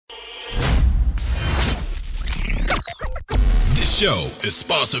This show is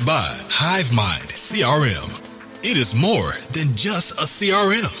sponsored by HiveMind CRM. It is more than just a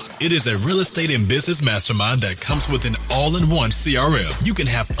CRM. It is a real estate and business mastermind that comes with an all-in-one CRM. You can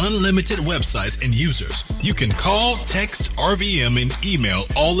have unlimited websites and users. You can call, text, RVM, and email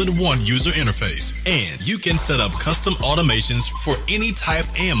all in one user interface. And you can set up custom automations for any type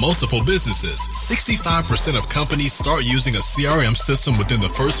and multiple businesses. 65% of companies start using a CRM system within the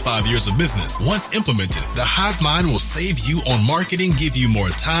first 5 years of business. Once implemented, the HiveMind will save you on marketing, give you more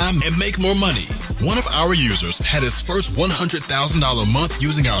time, and make more money. One of our users had his first $100,000 month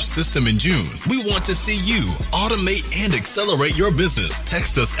using our system in June. We want to see you automate and accelerate your business.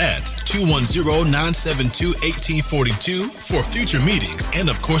 Text us at 210-972-1842 for future meetings and,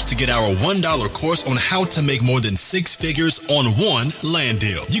 of course, to get our $1 course on how to make more than 6 figures on one land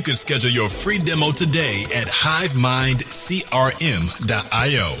deal. You can schedule your free demo today at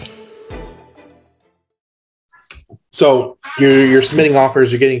hivemindcrm.io. So you're submitting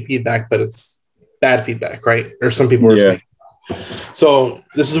offers, you're getting feedback, but it's bad feedback, right? Or some people are saying. So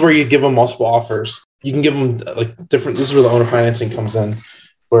this is where you give them multiple offers. You can give them like different. This is where the owner financing comes in,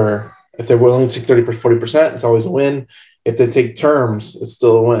 where if they're willing to take 30%, 40%, it's always a win. If they take terms, it's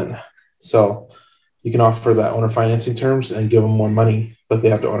still a win. So you can offer that owner financing terms and give them more money, but they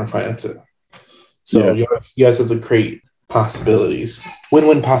have to owner finance it. So you guys have to create possibilities,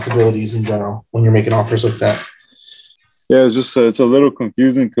 win-win possibilities in general when you're making offers like that. Yeah, it's just it's a little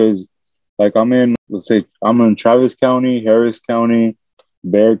confusing because like I'm in Travis County, Harris County,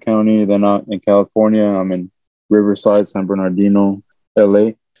 Bexar County, then in California, I'm in Riverside, San Bernardino,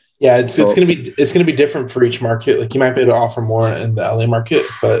 LA. Yeah, it's gonna be different for each market. Like you might be able to offer more in the LA market,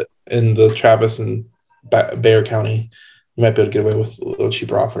 but in the Travis and Bexar County, you might be able to get away with a little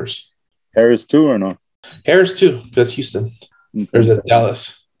cheaper offers. Harris too or no? Harris too. That's Houston. Or is it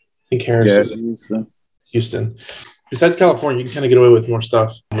Dallas? I think Harris is Houston. Besides California, you can kind of get away with more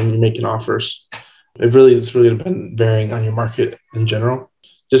stuff when you're making offers. It's really been varying on your market in general.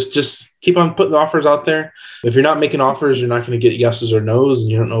 Just keep on putting offers out there. If you're not making offers, you're not going to get yeses or nos, and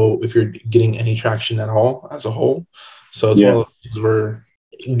you don't know if you're getting any traction at all as a whole. So it's one of those things where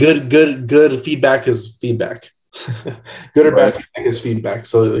good feedback is feedback. Good or bad feedback is feedback.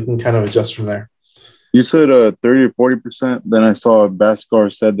 So you can kind of adjust from there. You said 30 or 40%. Then I saw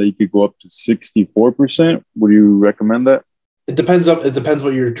Bhaskar said that you could go up to 64%. Would you recommend that? It depends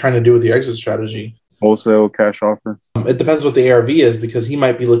what you're trying to do with your exit strategy. Wholesale, cash offer. It depends what the ARV is because he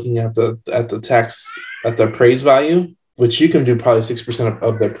might be looking at the appraised value, which you can do probably 6%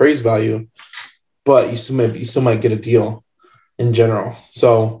 of the appraised value, but you still might get a deal in general.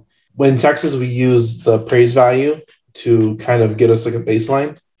 So in Texas, we use the appraised value to kind of get us like a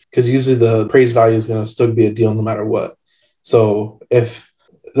baseline. Because usually the appraised value is going to still be a deal no matter what. So if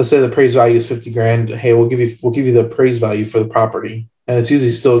let's say the appraised value is $50,000, hey, we'll give you the appraised value for the property, and it's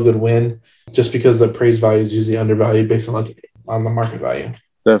usually still a good win, just because the appraised value is usually undervalued based on the market value.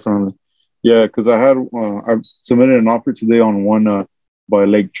 Definitely, yeah. Because I submitted an offer today on one by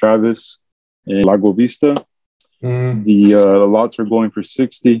Lake Travis in Lago Vista. Mm-hmm. The lots are going for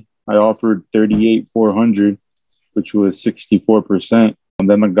 $60,000. I offered $38,400, which was 64%. And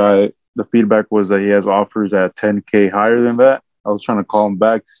then the feedback was that he has offers at $10,000 higher than that. I was trying to call him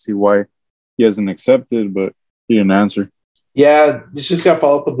back to see why he hasn't accepted, but he didn't answer. Yeah, you just got to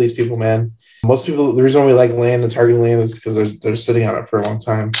follow up with these people, man. Most people, the reason we like land and targeting land is because they're sitting on it for a long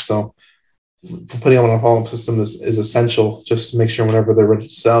time. So putting them on a follow-up system is essential just to make sure whenever they're ready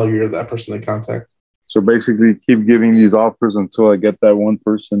to sell, you're that person they contact. So basically keep giving these offers until I get that one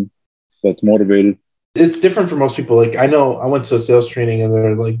person that's motivated. It's different for most people. Like I know I went to a sales training and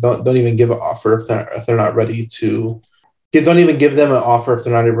they're like, don't even give an offer if they're not ready to. Don't even give them an offer if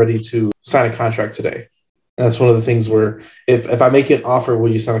they're not ready to sign a contract today. And that's one of the things where if I make an offer, will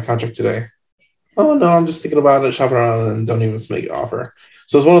you sign a contract today? Oh no, I'm just thinking about it, shopping around, and don't even make an offer.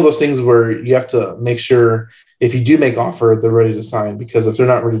 So it's one of those things where you have to make sure if you do make offer, they're ready to sign. Because if they're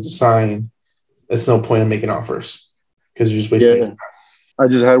not ready to sign, it's no point in making offers because you're just wasting time. I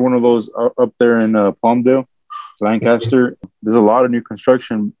just had one of those up there in Palmdale, Lancaster. There's a lot of new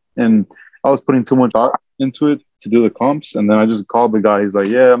construction, and I was putting too much thought into it to do the comps. And then I just called the guy. He's like,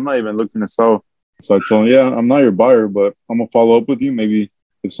 yeah, I'm not even looking to sell. So I told him, yeah, I'm not your buyer, but I'm going to follow up with you. Maybe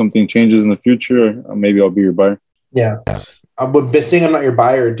if something changes in the future, maybe I'll be your buyer. Yeah. But saying I'm not your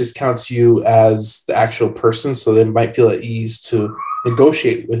buyer discounts you as the actual person. So they might feel at ease to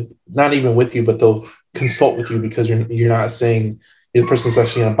negotiate with, not even with you, but they'll consult with you because you're not saying – the person's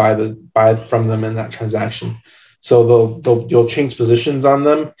actually going to buy from them in that transaction. So you'll change positions on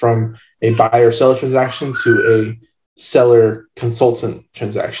them from a buyer-seller transaction to a seller-consultant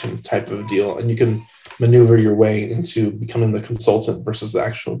transaction type of deal. And you can maneuver your way into becoming the consultant versus the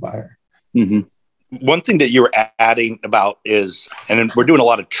actual buyer. Mm-hmm. One thing that you were adding about is, and we're doing a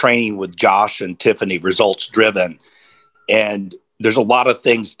lot of training with Josh and Tiffany, results driven. And there's a lot of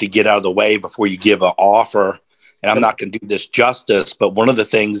things to get out of the way before you give an offer. And I'm not going to do this justice, but one of the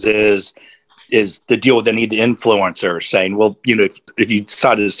things is to deal with any of the influencers saying, well, if you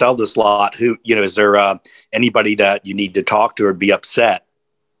decided to sell this lot, is there anybody that you need to talk to or be upset?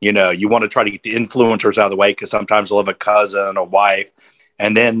 You want to try to get the influencers out of the way because sometimes they'll have a cousin, a wife.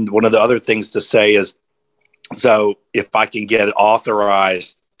 And then one of the other things to say is, so if I can get it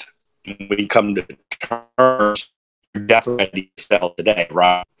authorized, we come to terms, you're definitely ready to sell today,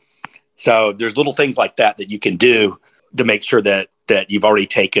 right? So there's little things like that you can do to make sure that you've already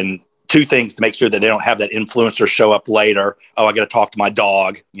taken two things to make sure that they don't have that influencer show up later. Oh, I got to talk to my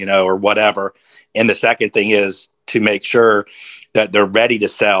dog, or whatever. And the second thing is to make sure that they're ready to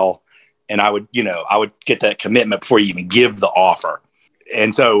sell. And I would get that commitment before you even give the offer.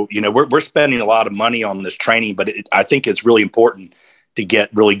 And so, we're spending a lot of money on this training, but I think it's really important to get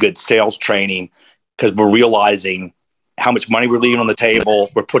really good sales training because we're realizing how much money we're leaving on the table.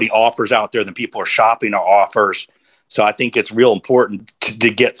 We're putting offers out there, then people are shopping our offers. So I think it's real important to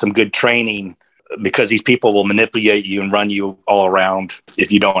get some good training because these people will manipulate you and run you all around if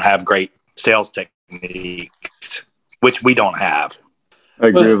you don't have great sales techniques, which we don't have. I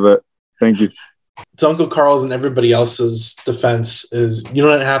agree with that. Thank you. To Uncle Carl's and everybody else's defense is you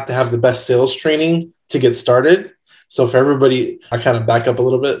don't have to have the best sales training to get started. So for everybody, I kind of back up a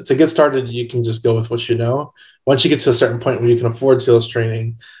little bit. To get started, you can just go with what you know. Once you get to a certain point where you can afford sales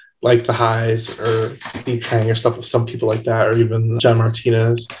training, like the Highs or Steve Chang or stuff with some people like that, or even John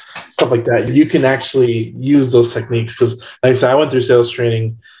Martinez, stuff like that, you can actually use those techniques. Because like I said, I went through sales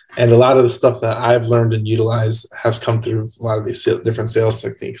training and a lot of the stuff that I've learned and utilized has come through a lot of these different sales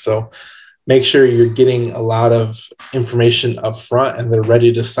techniques. So make sure you're getting a lot of information up front and they're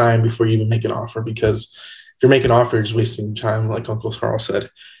ready to sign before you even make an offer. Because if you're making an offer, you're just wasting time, like Uncle Carl said,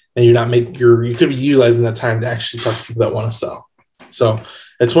 and you could be utilizing that time to actually talk to people that want to sell. So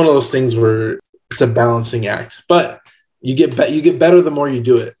it's one of those things where it's a balancing act, but you get better the more you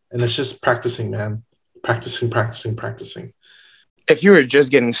do it. And it's just practicing, man. Practicing. If you were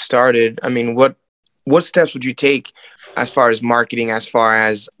just getting started, I mean, what steps would you take as far as marketing, as far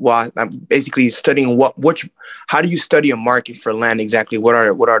as basically studying how do you study a market for land exactly? What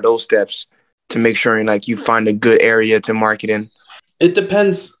are those steps to make sure like you find a good area to market in? It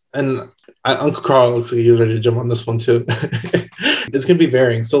depends. And Uncle Carl looks like he's ready to jump on this one too. It's going to be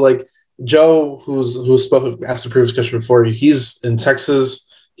varying. So like Joe, who asked the previous question before you, he's in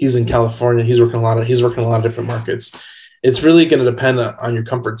Texas, he's in California, he's working a lot of different markets. It's really going to depend on your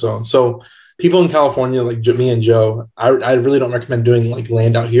comfort zone. So people in California, like me and Joe, I really don't recommend doing like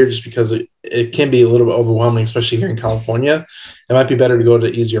land out here just because it can be a little bit overwhelming, especially here in California. It might be better to go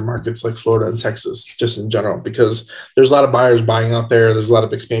to easier markets like Florida and Texas, just in general, because there's a lot of buyers buying out there. There's a lot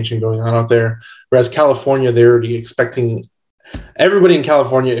of expansion going on out there. Whereas California, they're already expecting everybody in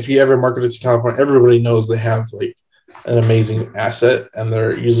California. If you ever marketed to California, everybody knows they have like an amazing asset and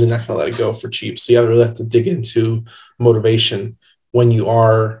they're usually not going to let it go for cheap. So you really have to dig into motivation when you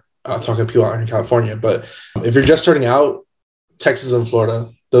are talking to people out in California. But if you're just starting out, Texas and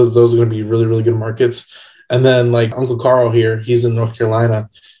Florida, those are going to be really, really good markets. And then like Uncle Carl here, he's in North Carolina.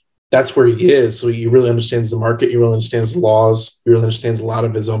 That's where he is. So he really understands the market. He really understands the laws. He really understands a lot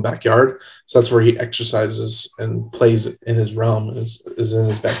of his own backyard. So that's where he exercises and plays in his realm, is in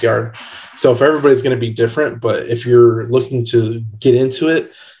his backyard. So for everybody's going to be different. But if you're looking to get into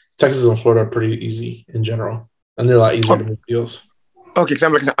it, Texas and Florida are pretty easy in general. And they're a lot easier to make deals. Okay,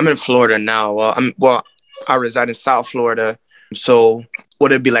 because I'm in Florida now. I reside in South Florida. So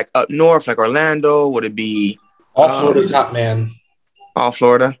would it be like up north, like Orlando? Would it be all Florida's hot, man? All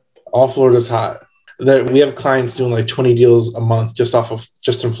Florida. All Florida's hot. We have clients doing like 20 deals a month just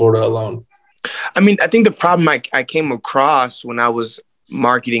in Florida alone. I mean, I think the problem I came across when I was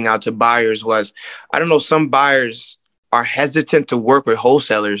marketing out to buyers was, I don't know, some buyers are hesitant to work with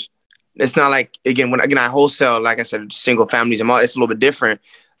wholesalers. It's not like, again, I wholesale, like I said, single families and all, it's a little bit different.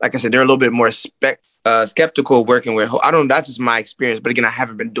 Like I said, they're a little bit more skeptical working with, that's just my experience. But again, I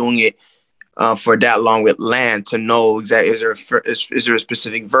haven't been doing it for that long with land to know exactly, is there a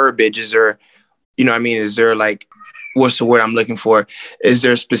specific verbiage? Is there, is there like, what's the word I'm looking for? Is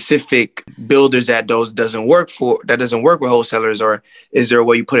there specific builders that doesn't work with wholesalers? Or is there a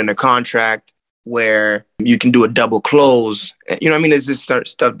way you put in a contract where you can do a double close? Is this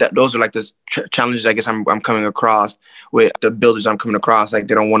stuff that those are like the challenges I guess I'm coming across with the builders I'm coming across. Like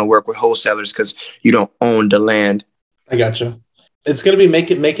they don't want to work with wholesalers because you don't own the land. I gotcha. it's going to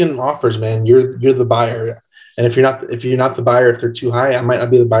be making offers, man. You're the buyer. And if you're not the buyer, if they're too high, I might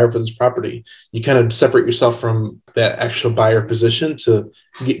not be the buyer for this property. You kind of separate yourself from that actual buyer position to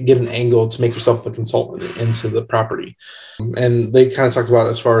get an angle to make yourself the consultant into the property. And they kind of talked about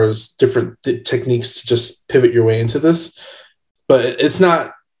as far as different techniques to just pivot your way into this. But it's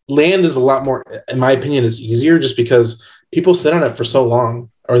not, land is a lot more, in my opinion, is easier just because people sit on it for so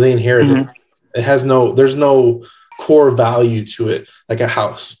long, or they inherit it. It has there's no core value to it like a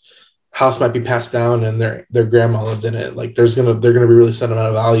house. House might be passed down and their grandma lived in it. Like they're gonna be really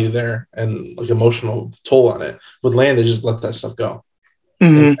sentimental value there and like emotional toll on it. With land, they just let that stuff go.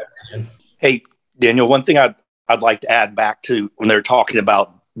 Hey, Daniel, one thing I'd like to add back to when they're talking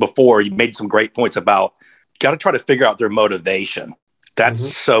about before, you made some great points about got to try to figure out their motivation.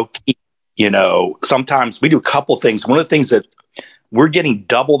 That's so key. You know, sometimes we do a couple things. One of the things that we're getting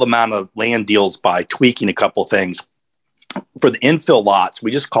double the amount of land deals by tweaking a couple things. For the infill lots,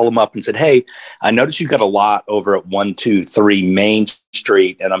 we just call them up and said, hey, I noticed you got a lot over at 123 Main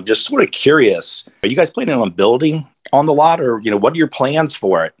Street, and I'm just sort of curious, are you guys planning on building on the lot, or, you know, what are your plans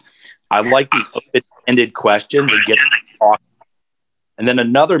for it? I like these open-ended questions and get them talking. And then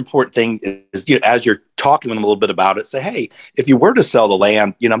another important thing is, you know, as you're talking to them a little bit about it, say, hey, if you were to sell the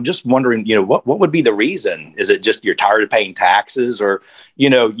land, you know, I'm just wondering, you know, what would be the reason? Is it just you're tired of paying taxes, or, you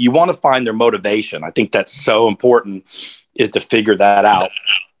know, you want to find their motivation? I think that's so important, is to figure that out.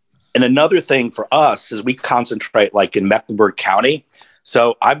 And another thing for us is we concentrate like in Mecklenburg County.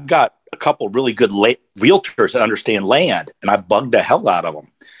 So I've got a couple really good realtors that understand land, and I've bugged the hell out of them.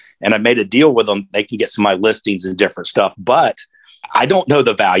 And I made a deal with them. They can get some of my listings and different stuff, but I don't know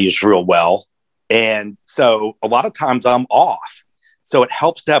the values real well. And so a lot of times I'm off. So it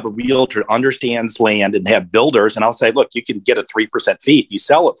helps to have a realtor that understands land and have builders. And I'll say, look, you can get a 3% fee if you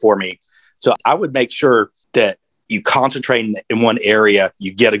sell it for me. So I would make sure that you concentrate in one area,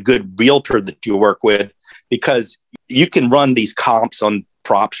 you get a good realtor that you work with, because you can run these comps on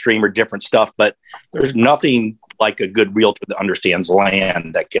PropStream or different stuff, but there's nothing like a good realtor that understands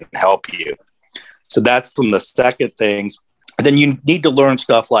land that can help you. So that's from the second things. And then you need to learn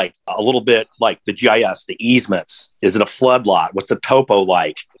stuff like a little bit like the GIS, the easements. Is it a flood lot? What's the topo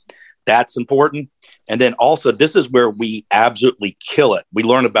like? That's important. And then also, this is where we absolutely kill it. We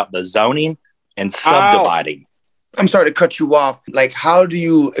learn about the zoning and subdividing. I'm sorry to cut you off. Like,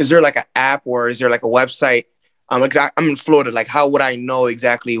 is there like an app, or is there like a website? I'm in Florida. Like, how would I know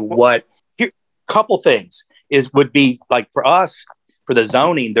exactly what? Here, couple things would be like for us, for the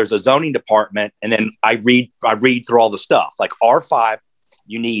zoning, there's a zoning department. And then I read through all the stuff. Like R5,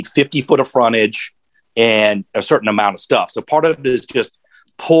 you need 50 foot of frontage and a certain amount of stuff. So part of it is just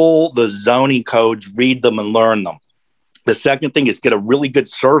pull the zoning codes, read them and learn them. The second thing is get a really good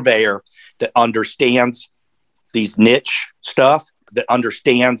surveyor that understands these niche stuff, that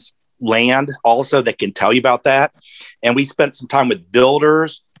understands land also, that can tell you about that. And we spent some time with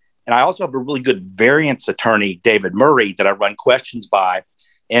builders. And I also have a really good variance attorney, David Murray, that I run questions by,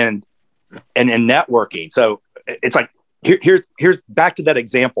 and in networking. So it's like, here's back to that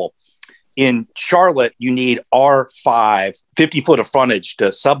example. In Charlotte, you need R5, 50 foot of frontage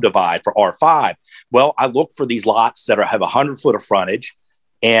to subdivide for R5. Well, I look for these lots that have 100 foot of frontage.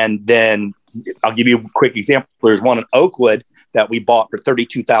 And then I'll give you a quick example. There's one in Oakwood that we bought for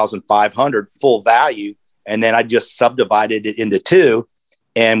 $32,500 full value. And then I just subdivided it into two,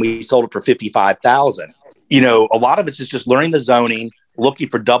 and we sold it for $55,000. You know, a lot of it's just learning the zoning, looking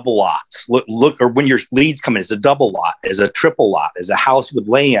for double lots. Look, or when your leads come in, is a double lot, is a triple lot, is a house with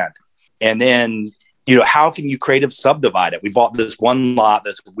land. And then, you know, how can you creative subdivide it? We bought this one lot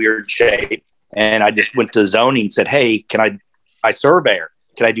that's weird shape, and I just went to zoning and said, hey, can I surveyor,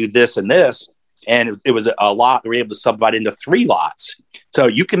 can I do this and this? And it was a lot. We were able to subdivide into 3 lots. So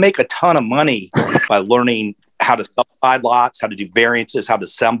you can make a ton of money by learning how to subdivide lots, how to do variances, how to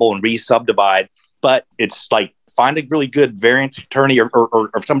assemble and re-subdivide. But it's like, find a really good variance attorney or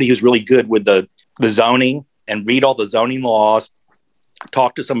somebody who's really good with the zoning, and read all the zoning laws,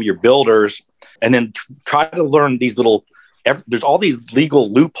 talk to some of your builders, and then try to learn these there's all these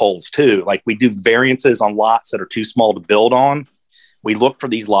legal loopholes too. Like, we do variances on lots that are too small to build on. We look for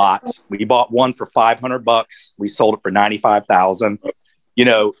these lots. We bought one for $500. We sold it for $95,000. You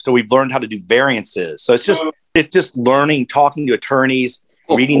know, so we've learned how to do variances. So it's just learning, talking to attorneys,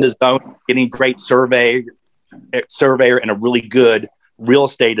 reading the zone, getting a great surveyor and a really good real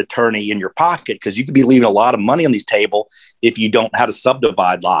estate attorney in your pocket, because you could be leaving a lot of money on these table if you don't know how to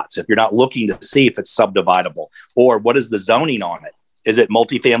subdivide lots, if you're not looking to see if it's subdividable, or what is the zoning on it? Is it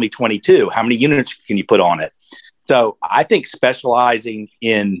multifamily 22? How many units can you put on it? So I think specializing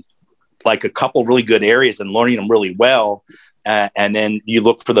in like a couple really good areas and learning them really well and then you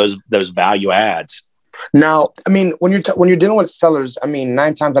look for those value adds. Now, I mean, when you're dealing with sellers, I mean,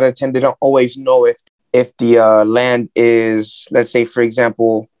 9 times out of 10, they don't always know if the land is, let's say, for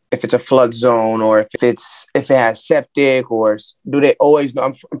example, if it's a flood zone or if it has septic, or do they always know?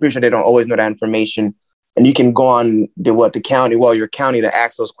 I'm pretty sure they don't always know that information. And you can go on your county to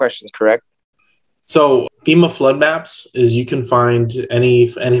ask those questions, correct? So FEMA flood maps is you can find any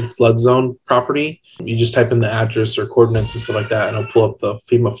flood zone property. You just type in the address or coordinates and stuff like that, and it'll pull up the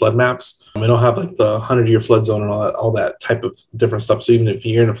FEMA flood maps. It'll have like the 100-year flood zone and all that type of different stuff. So even if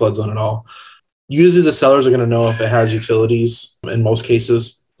you're in a flood zone at all, usually the sellers are going to know if it has utilities. In most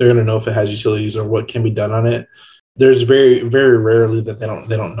cases, they're going to know if it has utilities or what can be done on it. There's very, very rarely that they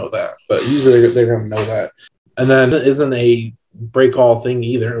don't know that, but usually they're going to know that. And then it isn't a break all thing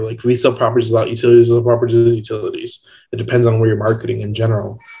either. Like we sell properties without utilities, other properties with utilities. It depends on where you're marketing in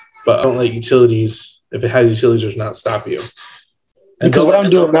general. But I don't let utilities, if it has utilities, does not stop you. And because what I'm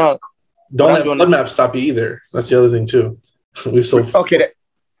doing now, don't let flood maps stop you either. That's the other thing too. We've sold. Okay,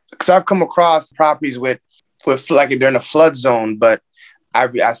 because I've come across properties with like they're in a flood zone, but I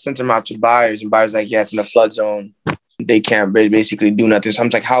sent them out to buyers, and buyers like, yeah, it's in a flood zone. They can't basically do nothing. So I'm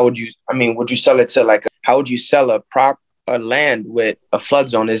like, would you sell it to like, how would you sell a land with a flood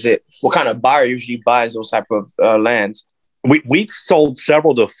zone? What kind of buyer usually buys those type of lands? We've sold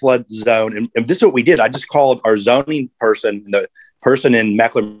several to flood zone, and this is what we did. I just called our zoning person, the person in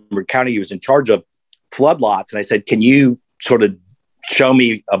Mecklenburg County who was in charge of flood lots, and I said, can you sort of show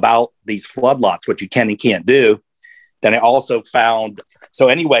me about these flood lots, what you can and can't do? Then I also found, so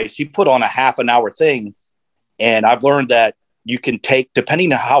anyway, she put on a half an hour thing, and I've learned that you can take,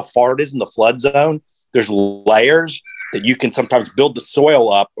 depending on how far it is in the flood zone, there's layers that you can sometimes build the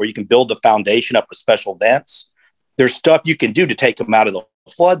soil up, or you can build the foundation up with special vents. There's stuff you can do to take them out of the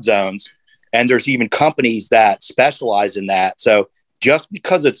flood zones. And there's even companies that specialize in that. So just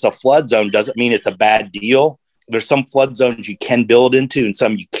because it's a flood zone doesn't mean it's a bad deal. There's some flood zones you can build into and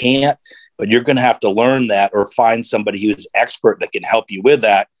some you can't, but you're going to have to learn that or find somebody who's expert that can help you with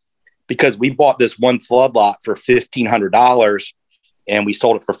that. Because we bought this one flood lot for $1,500 and we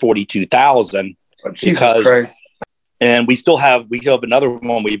sold it for $42,000. Jesus Christ. And we still have another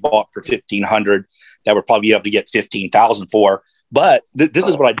one we bought for $1,500 that we're probably able to get $15,000 for. But this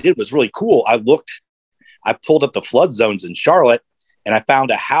is what I did was really cool. I pulled up the flood zones in Charlotte, and I found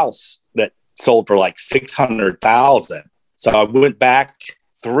a house that sold for like $600,000. So I went back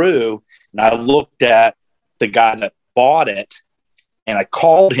through and I looked at the guy that bought it, and I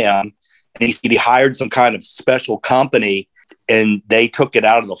called him, and he hired some kind of special company, and they took it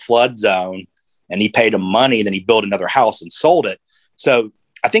out of the flood zone, and he paid him money, and then he built another house and sold it. So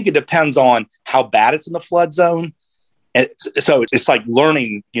I think it depends on how bad it's in the flood zone. And so it's like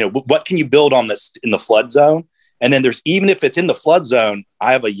learning, what can you build on this in the flood zone? And then even if it's in the flood zone,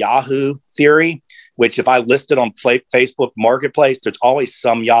 I have a Yahoo theory, which if I list it on Facebook Marketplace, there's always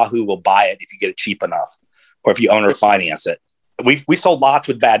some Yahoo will buy it if you get it cheap enough, or if you own or finance it. We sold lots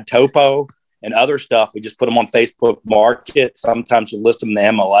with bad topo and other stuff. We just put them on Facebook Market. Sometimes we list them in the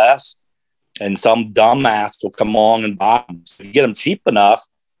MLS, and some dumbass will come along and buy them. So if you get them cheap enough,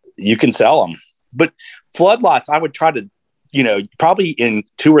 you can sell them. But flood lots, I would try to, probably in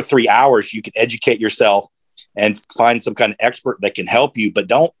 2 or 3 hours, you can educate yourself and find some kind of expert that can help you.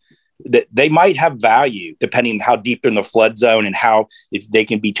 But they might have value depending on how deep they're in the flood zone and if they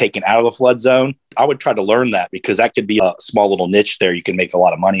can be taken out of the flood zone. I would try to learn that, because that could be a small little niche there you can make a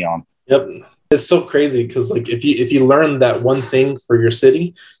lot of money on. Yep. It's so crazy because like if you learn that one thing for your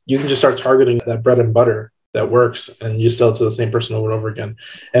city, you can just start targeting that bread and butter that works, and you sell it to the same person over and over again.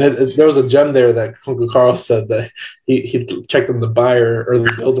 And there was a gem there that Uncle Carl said that he checked on the buyer or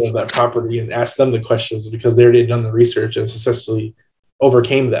the builder of that property and asked them the questions because they already had done the research and successfully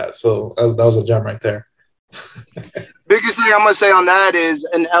overcame that. So that was a gem right there. Biggest thing I'm going to say on that is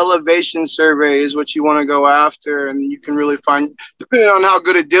an elevation survey is what you want to go after. And you can really find, depending on how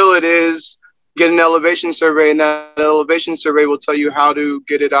good a deal it is, get an elevation survey, and that elevation survey will tell you how to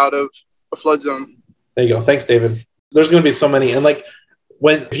get it out of a flood zone. There you go. Thanks, David. There's going to be so many. And like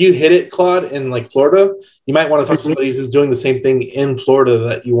if you hit it, Claude, in like Florida, you might want to talk to somebody who's doing the same thing in Florida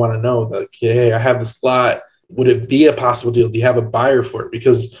that you want to know. That, hey, I have this lot. Would it be a possible deal? Do you have a buyer for it?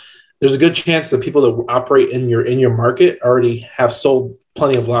 Because there's a good chance that people that operate in your market already have sold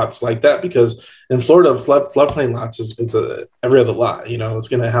plenty of lots like that. Because in Florida, floodplain lots it's every other lot. It's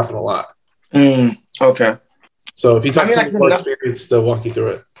going to happen a lot. Okay. So if you talk to someone more experienced, they'll walk you through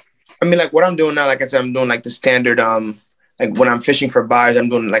it. I mean, like what I'm doing now, like I said, I'm doing like the standard, like when I'm fishing for buyers, I'm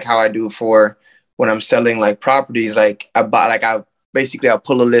doing like how I do for when I'm selling like properties. Like I basically I'll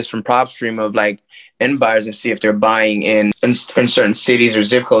pull a list from PropStream of like end buyers and see if they're buying in certain cities or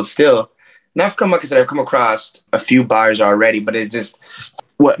zip codes still. And I've come across a few buyers already, but it's just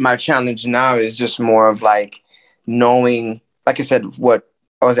what my challenge now is just more of like knowing, like I said, what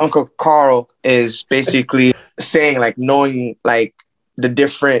Uncle Carl is basically saying, like knowing like the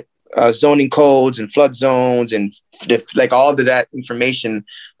different zoning codes and flood zones and like all of that information.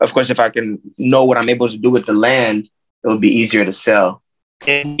 Of course, if I can know what I'm able to do with the land, it'll be easier to sell.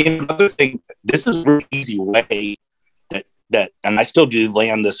 And another thing, this is a really easy way that, and I still do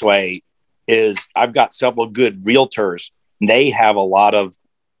land this way, is I've got several good realtors. And they have a lot of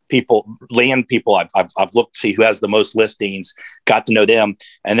land people. I've looked to see who has the most listings, got to know them.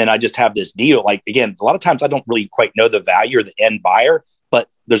 And then I just have this deal. Like, again, a lot of times I don't really quite know the value of the end buyer, but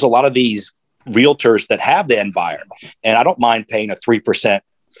there's a lot of these realtors that have the end buyer. And I don't mind paying a 3%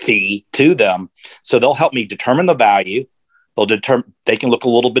 fee to them. So they'll help me determine the value. They can look a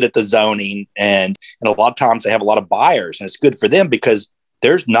little bit at the zoning. And a lot of times they have a lot of buyers, and it's good for them because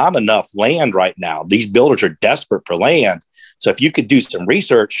there's not enough land right now. These builders are desperate for land. So if you could do some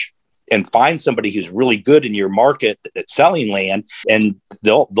research and find somebody who's really good in your market that's selling land, and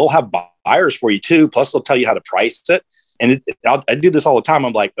they'll have buyers for you too. Plus they'll tell you how to price it. And I do this all the time.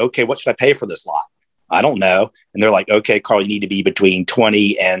 I'm like, okay, what should I pay for this lot? I don't know. And they're like, okay, Carl, you need to be between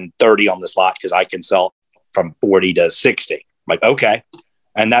 20 and 30 on this lot because I can sell from 40 to 60. I'm like, okay.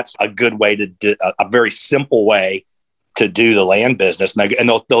 And that's a good way to do a very simple way to do the land business. And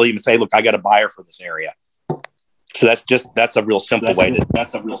they'll even say, look, I got a buyer for this area. So that's a real simple way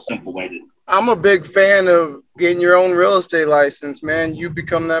to. I'm a big fan of getting your own real estate license, man. You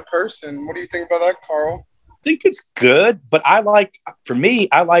become that person. What do you think about that, Carl? I think it's good, but I like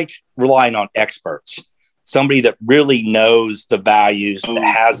relying on experts. Somebody that really knows the values, that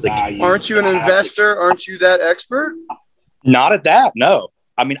has the value. Aren't you an investor? Aren't you that expert? Not at that, no.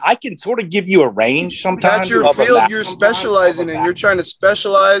 I mean, I can sort of give you a range sometimes. That's your field you're specializing in. You're trying to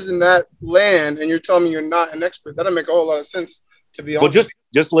specialize in that land, and you're telling me you're not an expert. That doesn't make a whole lot of sense, to be honest. Well,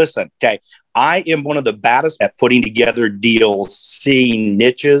 just listen, okay? I am one of the baddest at putting together deals, seeing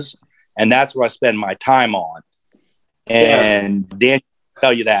niches, and that's where I spend my time on. And Dan will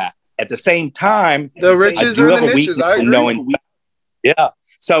tell you that. At the same time, the riches are the niches. I agree. Yeah.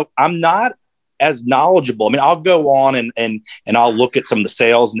 So I'm not as knowledgeable. I mean, I'll go on and I'll look at some of the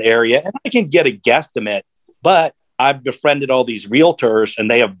sales in the area, and I can get a guesstimate, but I've befriended all these realtors and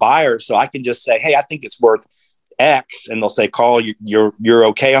they have buyers. So I can just say, hey, I think it's worth X. And they'll say, Carl, you're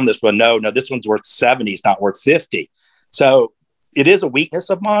okay on this one. No, this one's worth 70. It's not worth 50. So it is a weakness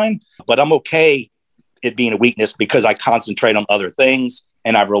of mine, but I'm okay it being a weakness because I concentrate on other things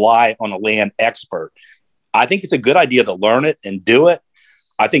and I rely on a land expert. I think it's a good idea to learn it and do it.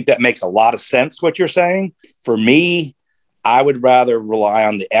 I think that makes a lot of sense, what you're saying. For me, I would rather rely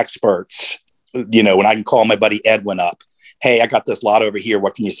on the experts. You know, when I can call my buddy Edwin up, hey, I got this lot over here.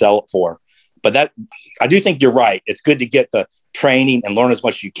 What can you sell it for? But I do think you're right. It's good to get the training and learn as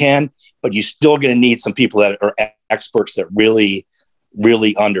much as you can, but you're still going to need some people that are experts that really,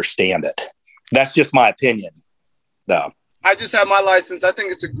 really understand it. That's just my opinion, though. I just have my license. I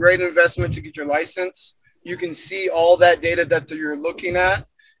think it's a great investment to get your license. You can see all that data that you're looking at.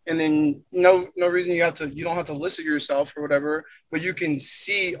 And then no reason you don't have to list it yourself or whatever, but you can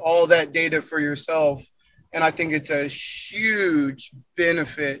see all that data for yourself. And I think it's a huge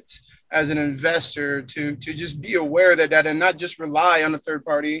benefit as an investor to just be aware of that data and not just rely on a third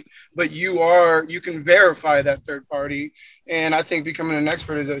party, but you can verify that third party. And I think becoming an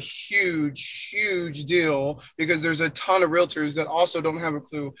expert is a huge, huge deal because there's a ton of realtors that also don't have a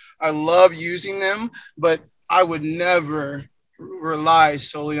clue. I love using them, but I would never rely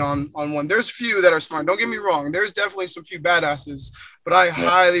solely on one. There's few that are smart. Don't get me wrong. There's definitely some few badasses, but I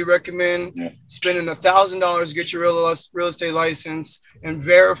highly recommend spending $1,000 to get your real estate license, and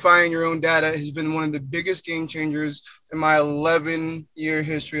verifying your own data has been one of the biggest game changers in my 11-year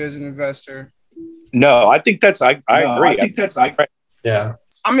history as an investor. No, I think I agree. Yeah.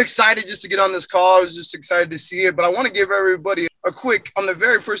 I'm excited just to get on this call. I was just excited to see it, but I want to give everybody a quick, on the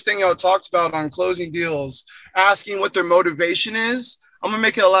very first thing y'all talked about on closing deals, asking what their motivation is. I'm going to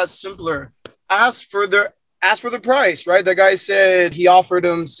make it a lot simpler. Ask for the price, right? The guy said he offered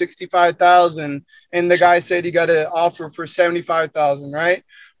him $65,000 and the guy said he got an offer for $75,000, right?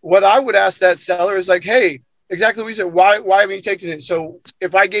 What I would ask that seller is like, hey, exactly what you said. Why haven't you taken it? So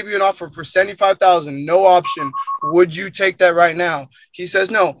if I gave you an offer for $75,000, no option, would you take that right now? He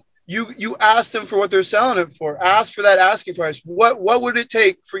says, no. You ask them for what they're selling it for. Ask for that asking price. What would it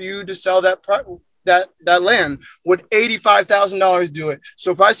take for you to sell that that land. Would $85,000 do it?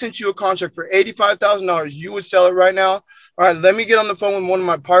 So if I sent you a contract for $85,000, you would sell it right now? All right, let me get on the phone with one of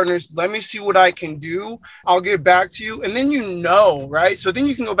my partners. Let me see what I can do. I'll get back to you. And then right? So then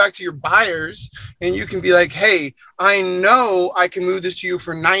you can go back to your buyers and you can be like, hey, I know I can move this to you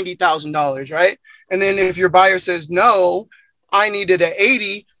for $90,000, right? And then if your buyer says no, I need it at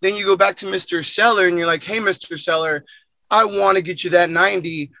 80, then you go back to Mr. Seller and you're like, hey, Mr. Seller, I want to get you that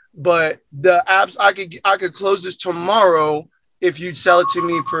 90, but the apps I could close this tomorrow if you'd sell it to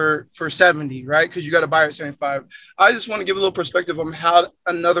me for 70, right? Because you got a buyer at 75. I just want to give a little perspective on how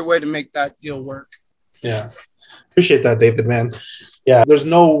another way to make that deal work. Yeah. Appreciate that, David, man. Yeah, there's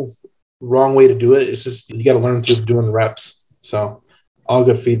no wrong way to do it. It's just you got to learn through doing the reps. So all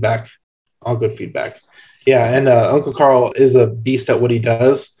good feedback. Yeah, and Uncle Carl is a beast at what he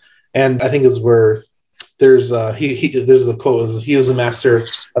does. And I think is where there's there's a quote, he was a master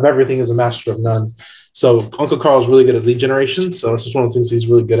of everything is a master of none. So Uncle Carl is really good at lead generation. So it's just one of the things he's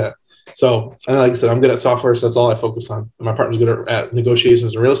really good at. So, and like I said, I'm good at software, so that's all I focus on. And my partner's good at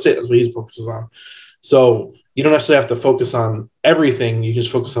negotiations and real estate. That's what he focuses on. So you don't necessarily have to focus on everything. You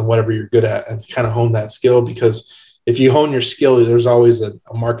just focus on whatever you're good at and kind of hone that skill, because if you hone your skill, there's always a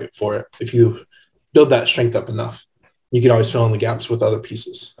market for it. If you build that strength up enough, you can always fill in the gaps with other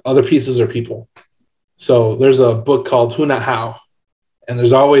pieces. Other pieces are people. So there's a book called Who Not How, and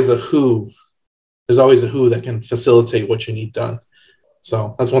there's always a who. There's always a who that can facilitate what you need done.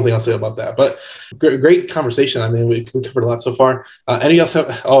 So that's one thing I'll say about that. But great conversation. I mean, we covered a lot so far. Any else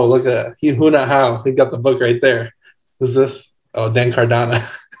have? Oh, look at Who Not How. He got the book right there. Who's this? Oh, Dan Cardano.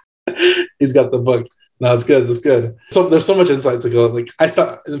 He's got the book. No, it's good. It's good. So there's so much insight to go. Like I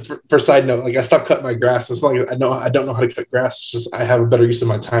stopped. For side note, like I stopped cutting my grass. It's not like I don't know how to cut grass. It's just I have a better use of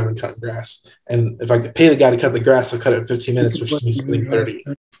my time than cutting grass. And if I could pay the guy to cut the grass, I'll cut it in 15 minutes, which means spending 30.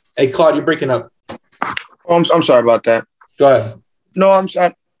 Hey, Claude, you're breaking up. Oh, I'm sorry about that. Go ahead. No, I'm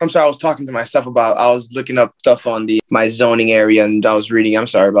sorry. I was talking to myself I was looking up stuff on my zoning area and I was reading. I'm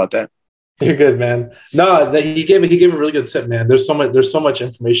sorry about that. You're good, man. No, he gave a really good tip, man. There's so much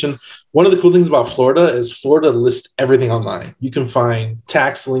information. One of the cool things about Florida is Florida lists everything online. You can find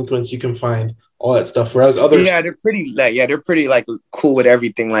tax delinquents, you can find all that stuff. Whereas others, they're pretty like cool with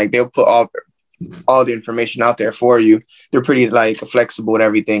everything. Like they'll put all the information out there for you. They're pretty like flexible with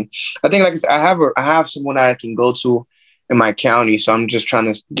everything. I think like I have someone that I can go to in my county, so I'm just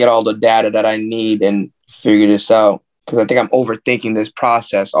trying to get all the data that I need and figure this out, because I think I'm overthinking this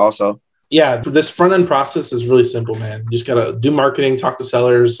process also. Yeah, this front-end process is really simple, man. You just got to do marketing, talk to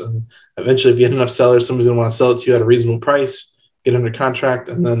sellers, and eventually if you get enough sellers, somebody's going to want to sell it to you at a reasonable price, get under contract,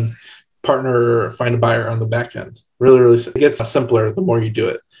 and then partner or find a buyer on the back end. Really, really simple. It gets simpler the more you do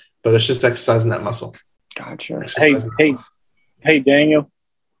it, but it's just exercising that muscle. Gotcha. Hey, Daniel.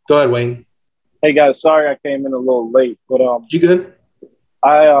 Go ahead, Wayne. Hey, guys. Sorry I came in a little late, but you good?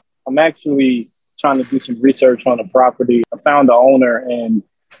 I'm actually trying to do some research on the property. I found the owner, and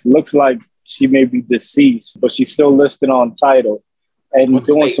looks like she may be deceased, but she's still listed on title. And What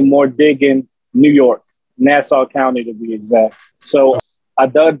doing state? some more digging, New York, Nassau County to be exact. So I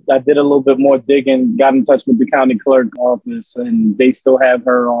did a little bit more digging, got in touch with the county clerk office, and they still have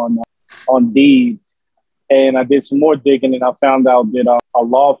her on deed. And I did some more digging, and I found out that a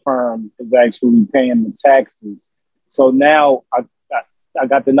law firm is actually paying the taxes. So now I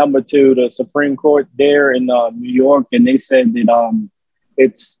got the number to the Supreme Court there in New York, and they said that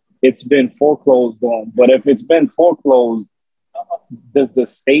it's been foreclosed on. But if it's been foreclosed, does the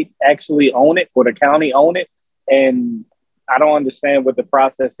state actually own it or the county own it? And I don't understand what the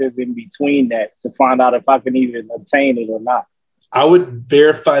process is in between that to find out if I can even obtain it or not. I would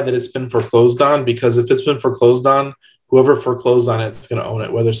verify that it's been foreclosed on, because if it's been foreclosed on, whoever foreclosed on it is going to own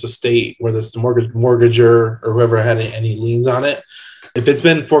it, whether it's the state, whether it's the mortgager, or whoever had any liens on it. If it's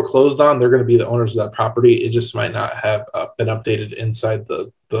been foreclosed on, they're going to be the owners of that property. It just might not have been updated inside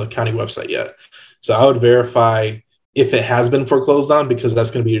the county website yet. So I would verify if it has been foreclosed on, because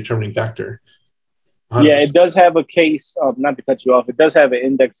that's going to be a determining factor. 100%. Yeah, it does have a case, not to cut you off, it does have an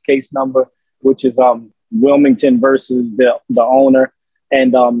index case number, which is Wilmington versus the owner.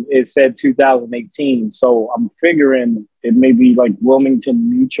 And it said 2018. So I'm figuring it may be like Wilmington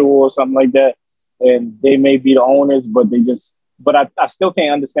Mutual or something like that. And they may be the owners, but I still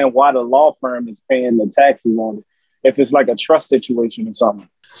can't understand why the law firm is paying the taxes on it, if it's like a trust situation or something.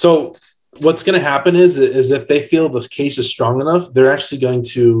 So what's going to happen is if they feel the case is strong enough, they're actually going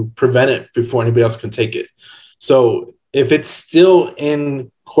to prevent it before anybody else can take it. So if it's still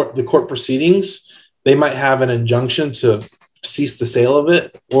in the court proceedings, they might have an injunction to cease the sale of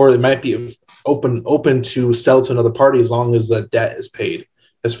it, or it might be open to sell to another party as long as the debt is paid.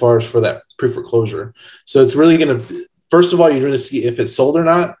 as far as for that pre-foreclosure. So it's really going to, first of all, you're going to see if it's sold or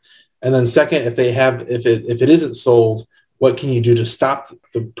not. And then second, if it isn't sold, what can you do to stop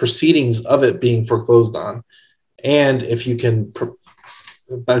the proceedings of it being foreclosed on? And if you can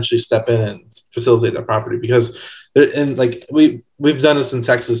eventually step in and facilitate that property, because and like we've done this in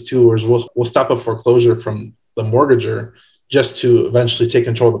Texas too, where we'll stop a foreclosure from the mortgager just to eventually take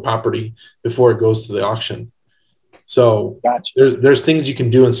control of the property before it goes to the auction. So gotcha. there's things you can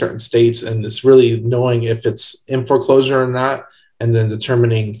do in certain states, and it's really knowing if it's in foreclosure or not, and then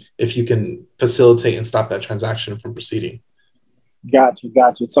determining if you can facilitate and stop that transaction from proceeding. Gotcha.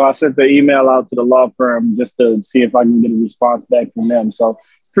 So I sent the email out to the law firm just to see if I can get a response back from them. So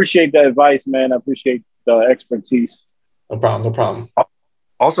appreciate the advice, man. I appreciate the expertise. No problem.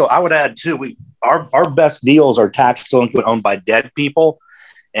 Also, I would add too, our best deals are tax delinquent owned by dead people.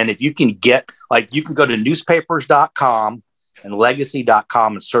 And if you can you can go to newspapers.com and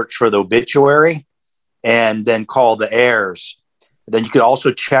legacy.com and search for the obituary and then call the heirs. Then you could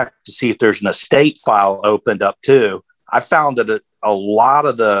also check to see if there's an estate file opened up too. I found that a lot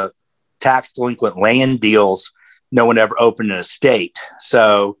of the tax delinquent land deals, no one ever opened an estate.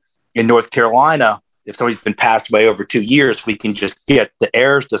 So in North Carolina, if somebody's been passed away over 2 years, we can just get the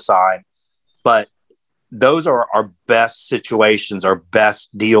heirs to sign. But those are our best situations. Our best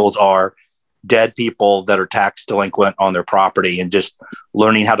deals are dead people that are tax delinquent on their property, and just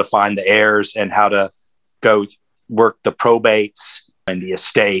learning how to find the heirs and how to go work the probates and the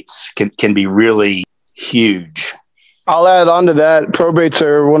estates can be really huge. I'll add on to that. Probates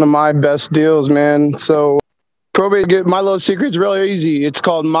are one of my best deals, man. So probate, my little secret's really easy. It's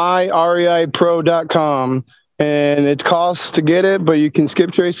called myreipro.com, and it costs to get it, but you can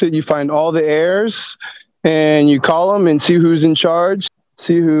skip trace it. You find all the heirs, and you call them and see who's in charge.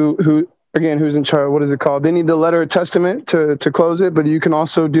 See who's in charge. What is it called? They need the letter of testament to close it, but you can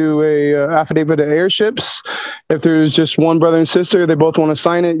also do a affidavit of heirships. If there's just one brother and sister, they both want to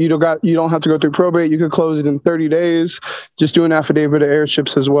sign it. You don't have to go through probate. You could close it in 30 days. Just do an affidavit of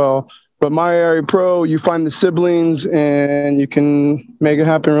heirships as well. But My IRA Pro, you find the siblings and you can make it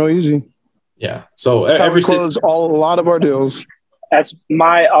happen real easy. Yeah. So we close a lot of our deals. That's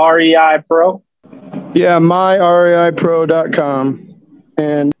My REI Pro. Yeah, myreipro.com.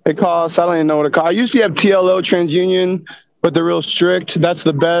 And it costs, I don't even know what it costs. I usually have TLO TransUnion, but they're real strict. That's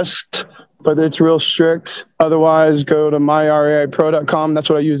the best, but it's real strict. Otherwise, go to myreipro.com. That's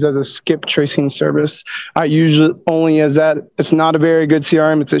what I use as a skip tracing service. I usually only as that. It's not a very good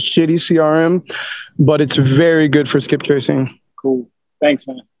CRM. It's a shitty CRM, but it's very good for skip tracing. Cool. Thanks,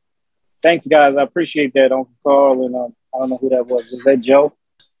 man. Thanks, guys. I appreciate that, Uncle Carl. And I don't know who that was. Was that Joe?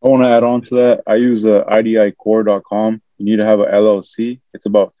 I want to add on to that. I use idicore.com. You need to have an LLC. It's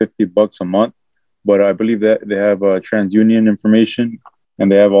about $50 a month, but I believe that they have TransUnion information,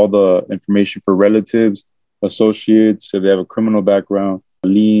 and they have all the information for relatives, associates, if they have a criminal background,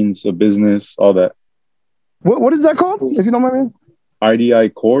 liens, a business, all that. What is that called, if you don't mind me?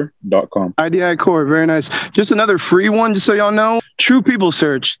 idicore.com. idicore, very nice. Just another free one, just so y'all know. True People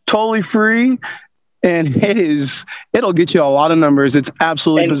Search, totally free. And it'll get you a lot of numbers. It's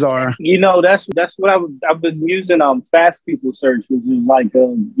absolutely bizarre. You know, that's what I've been using. Fast People Search, which is like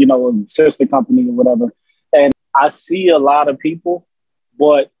a sister company or whatever. And I see a lot of people,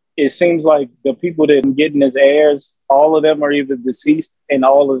 but it seems like the people that I'm getting as heirs, all of them are either deceased and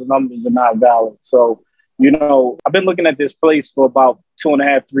all of the numbers are not valid. So, I've been looking at this place for about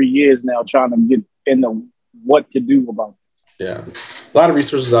 2.5, 3 years now, trying to get into what to do about this. Yeah, a lot of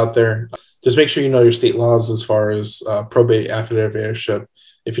resources out there. Just make sure you know your state laws as far as probate, affidavit of heirship.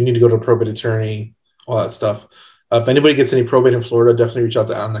 If you need to go to a probate attorney, all that stuff. If anybody gets any probate in Florida, definitely reach out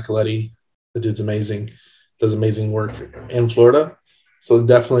to Al Nicoletti. The dude's amazing. Does amazing work in Florida. So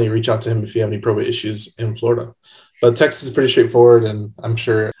definitely reach out to him if you have any probate issues in Florida. But Texas is pretty straightforward, and I'm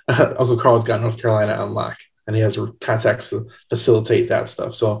sure Uncle Carl's got North Carolina on lock, and he has contacts to facilitate that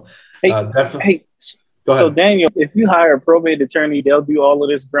stuff. So definitely. Go ahead. So Daniel, if you hire a probate attorney, they'll do all of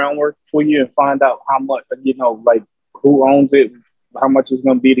this groundwork for you and find out how much, like who owns it, how much it's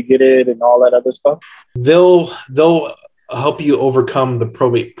going to be to get it, and all that other stuff. They'll help you overcome the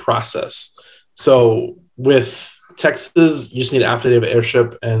probate process. So with Texas, you just need an affidavit of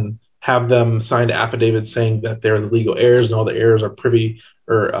heirship and have them sign an affidavit saying that they're the legal heirs and all the heirs are privy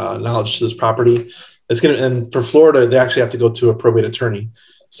or knowledge to this property. And for Florida, they actually have to go to a probate attorney.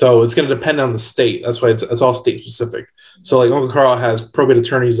 So it's going to depend on the state. That's why it's all state specific. So like Uncle Carl has probate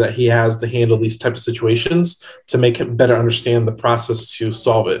attorneys that he has to handle these types of situations to make him better understand the process to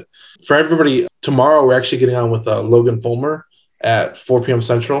solve it. For everybody, tomorrow we're actually getting on with Logan Fulmer at 4 p.m.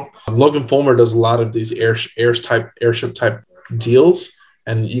 Central. Logan Fulmer does a lot of these airship type deals,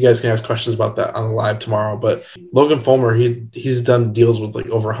 And you guys can ask questions about that on the live tomorrow. But Logan Fulmer, he's done deals with like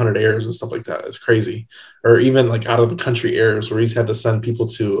over 100 heirs and stuff like that. It's crazy. Or even like out of the country heirs where he's had to send people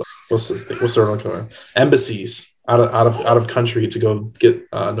to what's the embassies out of country to go get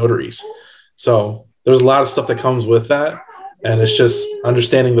notaries. So there's a lot of stuff that comes with that, and it's just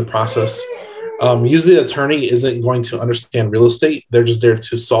understanding the process. Usually the attorney isn't going to understand real estate. They're just there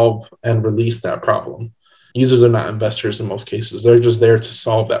to solve and release that problem. Usually they're not investors in most cases. They're just there to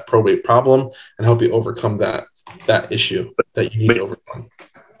solve that probate problem and help you overcome that issue that you need to overcome.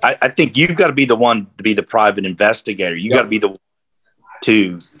 I think you've got to be the one to be the private investigator. You got to be the one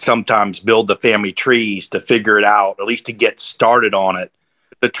to sometimes build the family trees to figure it out, at least to get started on it.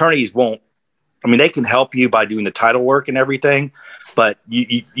 The attorneys won't. I mean, they can help you by doing the title work and everything, but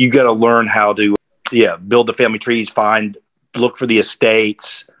you got to learn how to, build the family trees, look for the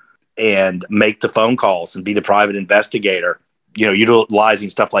estates, and make the phone calls and be the private investigator. Utilizing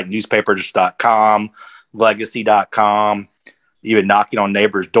stuff like newspapers.com, legacy.com, even knocking on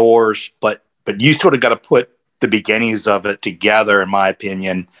neighbors' doors. But you sort of got to put the beginnings of it together, in my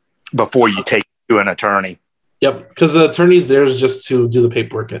opinion, before you take it to an attorney. Yep, because the attorney's there is just to do the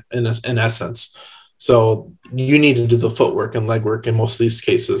paperwork in essence. So you need to do the footwork and legwork in most of these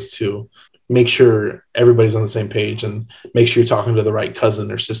cases to make sure everybody's on the same page and make sure you're talking to the right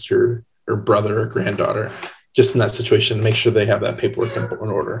cousin or sister or brother or granddaughter. Just in that situation, make sure they have that paperwork in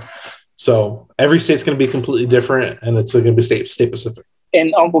order. So every state's going to be completely different, and it's going to be state specific.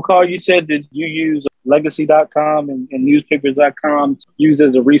 And Uncle Carl, you said that you use legacy.com and newspapers.com used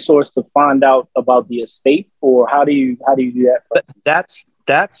as a resource to find out about the estate, or how do you do that?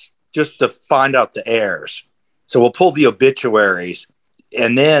 That's just to find out the heirs. So we'll pull the obituaries,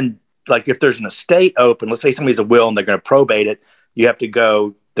 and then like if there's an estate open, let's say somebody's a will and they're going to probate it, you have to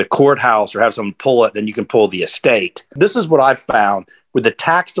go the courthouse or have someone pull it, then you can pull the estate. This is what I've found with the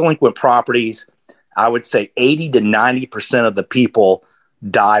tax delinquent properties. I would say 80 to 90% of the people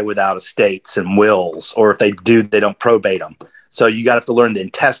die without estates and wills, or if they do, they don't probate them. So you got to have to learn the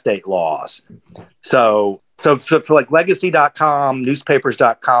intestate laws. So for like legacy.com,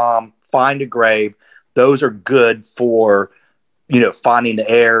 newspapers.com, find a grave, those are good for, finding the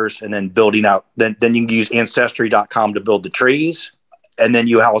heirs and then building out. Then you can use ancestry.com to build the trees. And then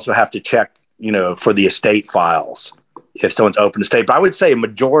you also have to check, for the estate files if someone's open estate. But I would say a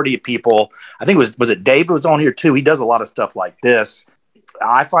majority of people, I think was it Dave was on here too? He does a lot of stuff like this.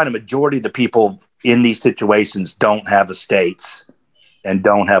 I find a majority of the people in these situations don't have estates and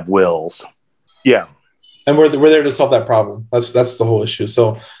don't have wills. Yeah. And we're there to solve that problem. That's the whole issue.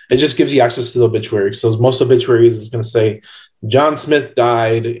 So it just gives you access to the obituary. So most obituaries is going to say John Smith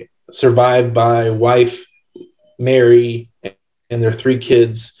died, survived by wife Mary and their 3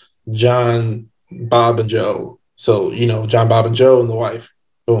 kids, John, Bob, and Joe. So, John, Bob, and Joe and the wife.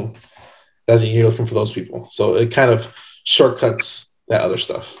 Boom. That's you're looking for those people. So it kind of shortcuts that other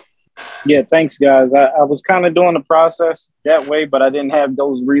stuff. Yeah, thanks, guys. I was kind of doing the process that way, but I didn't have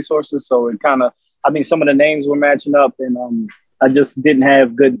those resources. So it kind of, some of the names were matching up, and I just didn't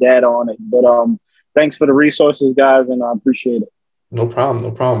have good data on it. But thanks for the resources, guys, and I appreciate it. No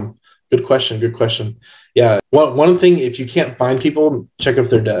problem. Good question. Yeah. One thing, if you can't find people, check if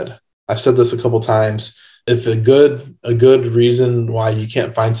they're dead. I've said this a couple times. If a good reason why you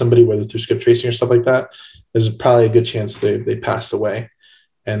can't find somebody, whether through skip tracing or stuff like that, there's probably a good chance they passed away,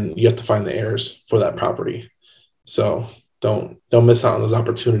 and you have to find the heirs for that property. So don't miss out on those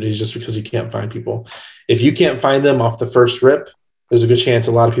opportunities just because you can't find people. If you can't find them off the first rip, there's a good chance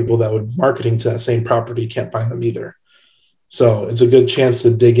a lot of people that would marketing to that same property can't find them either. So it's a good chance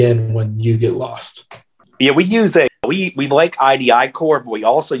to dig in when you get lost. Yeah, we use we like IDI Core, but we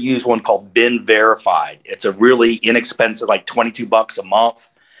also use one called Been Verified. It's a really inexpensive, like $22 a month.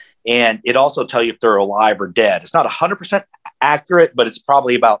 And it also tells you if they're alive or dead. It's not 100% accurate, but it's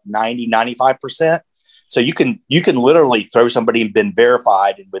probably about 90, 95%. So you can literally throw somebody in Been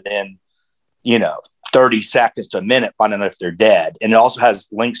Verified and within, 30 seconds to a minute, find out if they're dead. And it also has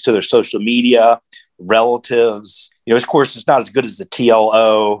links to their social media, relatives. Of course, it's not as good as the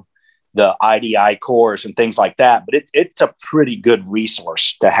TLO, the IDI course and things like that, but it's a pretty good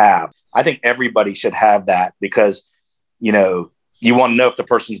resource to have. I think everybody should have that because, you want to know if the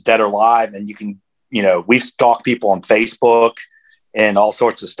person's dead or alive, and you can, we stalk people on Facebook and all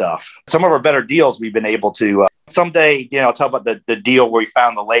sorts of stuff. Some of our better deals we've been able to someday, I'll tell about the deal where we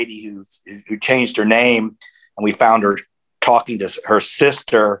found the lady who changed her name, and we found her talking to her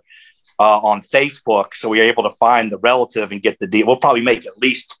sister on Facebook. So we were able to find the relative and get the deal. We'll probably make at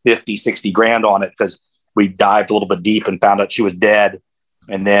least 50, 60 grand on it because we dived a little bit deep and found out she was dead,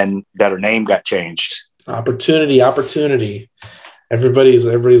 and then that her name got changed. Opportunity. Everybody's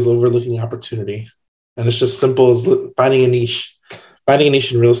overlooking opportunity, and it's just simple as finding a niche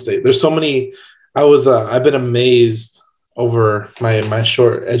in real estate. There's so many. I've been amazed over my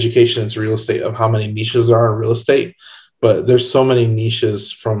short education into real estate of how many niches there are in real estate. But there's so many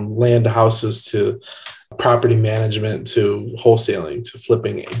niches, from land houses to property management to wholesaling to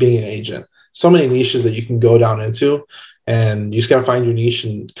flipping, being an agent. So many niches that you can go down into, and you just got to find your niche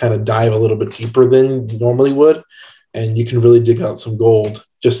and kind of dive a little bit deeper than you normally would. And you can really dig out some gold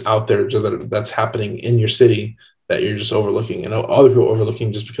just out there that's happening in your city that you're just overlooking, and other people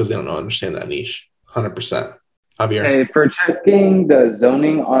overlooking just because they don't understand that niche. 100%. Javier. Hey, for checking the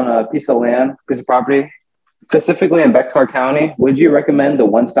zoning on a piece of land, piece of property, specifically in Bexar County, would you recommend the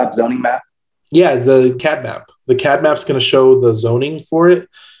one-stop zoning map? Yeah, the CAD map. The CAD map's going to show the zoning for it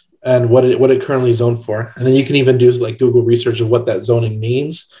and what it currently zoned for. And then you can even do like Google research of what that zoning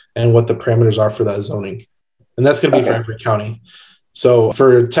means and what the parameters are for that zoning. And that's going to be for every county. So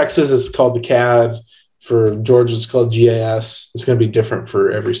for Texas, it's called the CAD. For Georgia, it's called GIS. It's going to be different for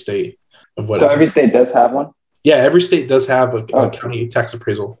every state. So every state does have one? Yeah, every state does have a county tax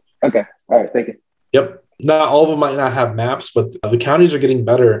appraisal. Okay. All right. Thank you. Yep. Not all of them might not have maps, but the counties are getting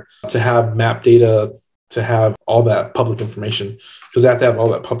better to have map data, to have all that public information, because they have to have all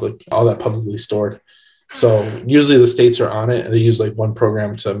that publicly stored. So usually the states are on it, and they use like one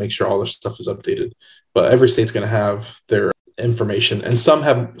program to make sure all their stuff is updated. But every state's going to have their information, and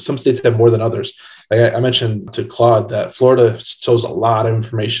some states have more than others. Like I mentioned to Claude that Florida shows a lot of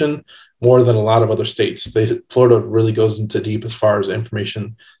information, more than a lot of other states. Florida really goes into deep as far as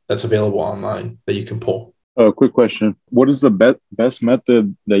information that's available online that you can pull. Quick question. What is the best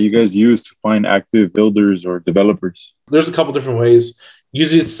method that you guys use to find active builders or developers? There's a couple different ways.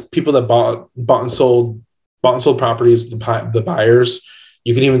 Usually it's people that bought and sold properties, the buyers.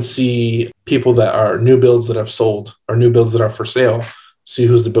 You can even see people that are new builds that have sold or new builds that are for sale. See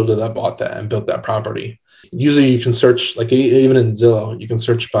who's the builder that bought that and built that property. Usually you can search, like even in Zillow, you can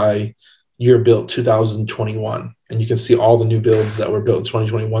search by year built 2021, and you can see all the new builds that were built in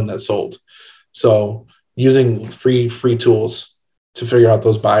 2021 that sold. So using free tools to figure out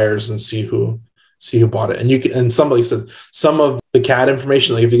those buyers and see who bought it. And somebody said some of the CAD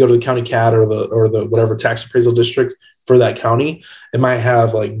information, like if you go to the county CAD or the whatever tax appraisal district for that county, it might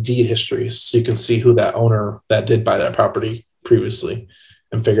have like deed histories, so you can see who that owner that did buy that property previously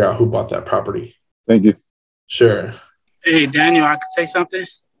and figure out who bought that property. Thank you. Sure. Hey, Daniel, I can say something?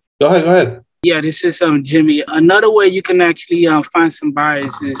 Go ahead. Yeah, this is Jimmy. Another way you can actually find some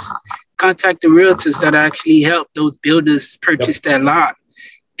buyers is contact the realtors that actually help those builders purchase that lot.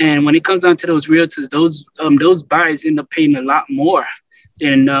 And when it comes down to those realtors, those buyers end up paying a lot more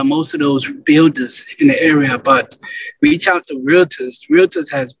than most of those builders in the area. But reach out to realtors.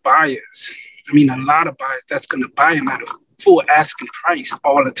 Realtors has buyers. I mean, a lot of buyers that's going to buy them at a full asking price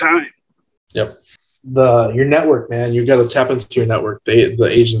all the time. Yep. Your network, man, you got to tap into your network. The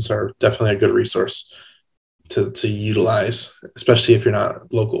agents are definitely a good resource to utilize, especially if you're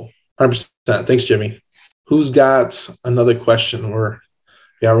not local. 100%. Thanks, Jimmy. Who's got another question? We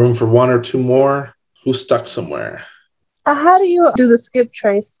got room for one or two more. Who's stuck somewhere? How do you do the skip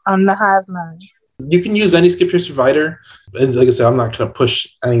trace on the HiveMind? You can use any skip trace provider. And like I said, I'm not going to push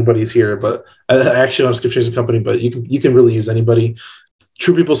anybody's here, but I actually own a skip tracing company, but you can really use anybody.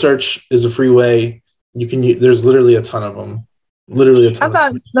 True People Search is a free way. You can use, there's literally a ton of them. Literally a ton.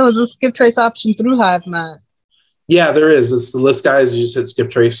 I thought there was a skip trace option through HiveMind. Yeah, there is. It's the list, guys. You just hit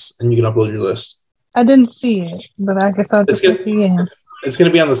skip trace and you can upload your list. I didn't see it, but I guess I'll just look again. It's going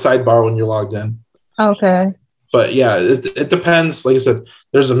to be on the sidebar when you're logged in. Okay. But yeah, it depends. Like I said,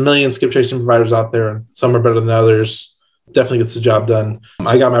 there's a million skip tracing providers out there, and some are better than others. Definitely gets the job done.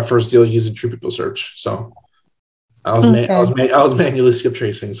 I got my first deal using True People Search, so I was manually skip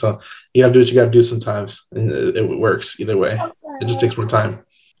tracing. So you got to do what you got to do sometimes, and it works either way. It just takes more time.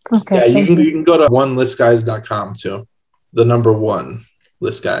 Okay. Yeah, you can go to onelistguys.com too. The number one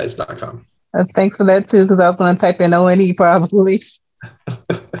listguys.com. Thanks for that too, because I was going to type in ONE probably.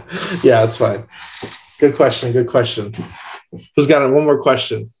 Yeah, it's fine. Good question. Who's got one more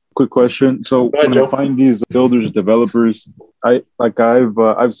question? Quick question. So when I find these builders, developers,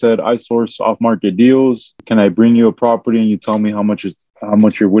 I've said I source off market deals. Can I bring you a property and you tell me how much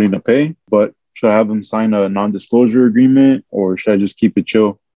you're willing to pay? But should I have them sign a non-disclosure agreement, or should I just keep it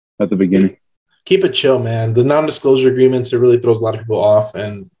chill at the beginning? Keep it chill, man. The non-disclosure agreements, it really throws a lot of people off,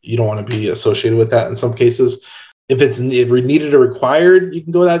 and you don't want to be associated with that in some cases. If it's needed or required, you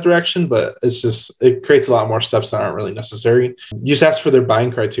can go that direction, but it creates a lot more steps that aren't really necessary. You just ask for their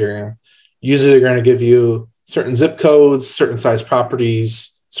buying criteria. Usually they're going to give you certain zip codes, certain size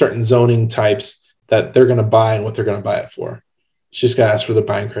properties, certain zoning types that they're going to buy and what they're going to buy it for. She just got to ask for the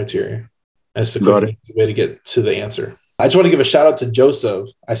buying criteria. That's the Got quick way to get to the answer. I just want to give a shout out to Joseph.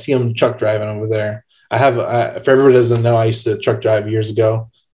 I see him truck driving over there. If everybody doesn't know, I used to truck drive years ago,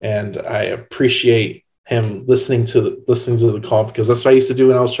 and I appreciate him listening to the call because that's what I used to do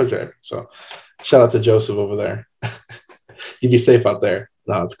when I was truck driving. So shout out to Joseph over there. You be safe out there.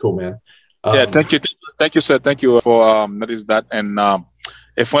 No, it's cool, man. Yeah, thank you, sir. Thank you for notice that. And a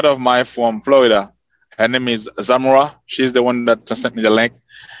friend of mine from Florida, her name is Zamora. She's the one that just sent me the link.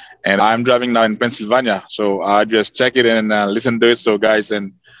 And I'm driving now in Pennsylvania, so I just check it and listen to it. So, guys,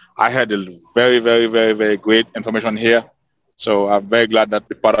 and I had a very, very, very, very great information here. So I'm very glad that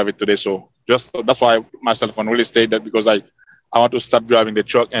we're part of it today. So that's why I put myself on real estate, that because I want to stop driving the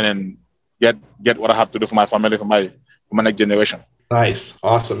truck and then get what I have to do for my family, for my next generation. Nice,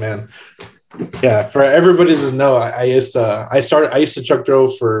 awesome, man. Yeah, for everybody to know, I used to truck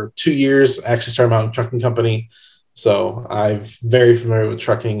drove for 2 years. I actually started my own trucking company. So I'm very familiar with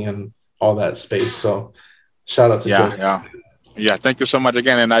trucking and all that space. So shout out to Joseph. Yeah. Thank you so much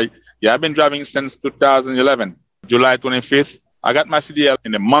again. And I've been driving since 2011, July 25th. I got my CDL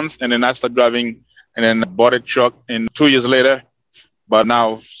in a month, and then I started driving, and then bought a truck in 2 years later. But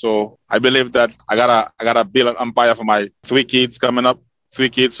now, so I believe that I gotta build an empire for my 3 kids coming up. 3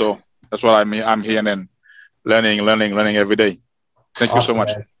 kids. So that's what I'm here and then learning every day. Thank you so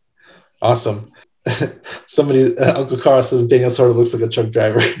much. Man. Awesome. Somebody, Uncle Carl says Daniel sort of looks like a truck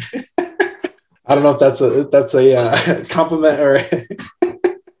driver. I don't know if that's a compliment or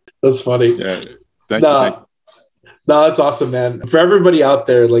that's funny. Yeah, thank you. No, that's awesome, man. For everybody out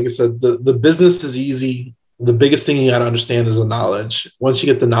there, like I said, the business is easy. The biggest thing you got to understand is the knowledge. Once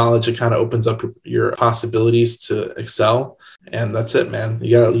you get the knowledge, it kind of opens up your possibilities to excel, and that's it, man.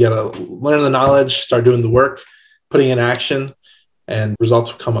 You gotta learn the knowledge, start doing the work, putting in action, and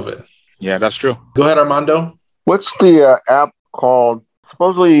results will come of it. Yeah, that's true. Go ahead, Armando. What's the app called?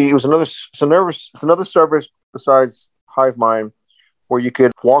 Supposedly, it was another service besides HiveMind where you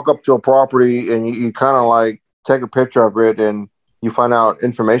could walk up to a property and you kind of like take a picture of it and you find out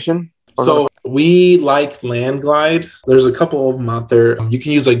information. So we like Landglide. There's a couple of them out there. You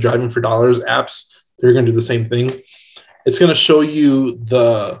can use like Driving for Dollars apps. They're going to do the same thing. It's going to show you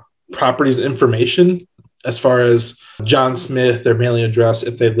the property's information as far as John Smith, their mailing address,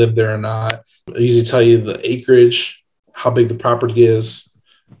 if they live there or not. I usually tell you the acreage, how big the property is.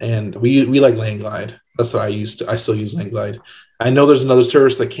 And we like Landglide. That's what I still use Landglide. I know there's another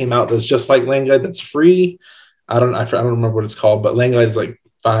service that came out that's just like Landglide that's free. I don't remember what it's called, but Landglide is like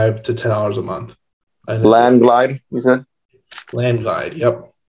 $5 to $10 a month. Landglide, you said? Landglide,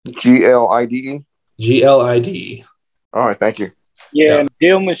 yep. GLIDE? GLIDE. All right, thank you. Yeah, and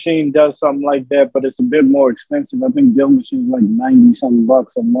Deal Machine does something like that, but it's a bit more expensive. I think Deal Machine is like $90-something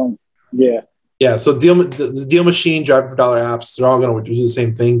a month. Yeah. Yeah, so the Deal Machine, Driving for Dollar apps, they're all going to do the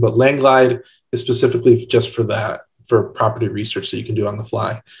same thing, but Landglide is specifically just for that, for property research that you can do on the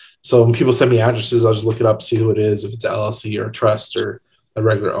fly. So when people send me addresses, I'll just look it up, see who it is, if it's an LLC or a trust or a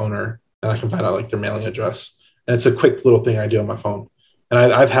regular owner, and I can find out like their mailing address. And it's a quick little thing I do on my phone. And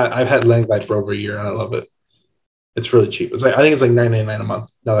I've had Landglide for over a year, and I love it. It's really cheap. I think it's like $9.99 a month.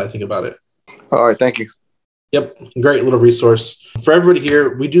 Now that I think about it. All right, thank you. Yep, great little resource for everybody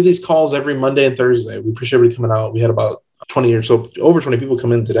here. We do these calls every Monday and Thursday. We appreciate everybody coming out. We had about 20 or so, over 20 people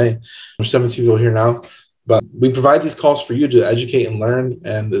come in today. There's 17 people here now. But we provide these calls for you to educate and learn,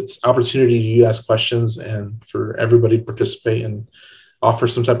 and it's opportunity to you ask questions and for everybody to participate and offer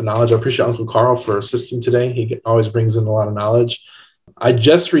some type of knowledge. I appreciate Uncle Carl for assisting today. He always brings in a lot of knowledge. I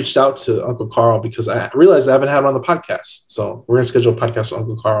just reached out to Uncle Carl because I realized I haven't had him on the podcast. So we're going to schedule a podcast with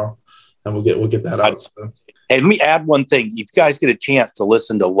Uncle Carl, and we'll get that out. So. Hey, let me add one thing. If you guys get a chance to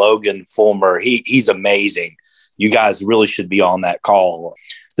listen to Logan Fulmer, he's amazing. You guys really should be on that call.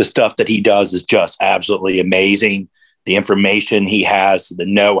 The stuff that he does is just absolutely amazing. The information he has, the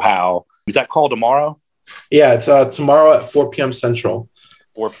know-how. Is that call tomorrow? Yeah, it's tomorrow at 4 p.m. Central.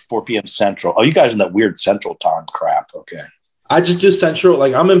 4 p.m. Central. Oh, you guys in that weird Central time crap. Okay. I just do Central.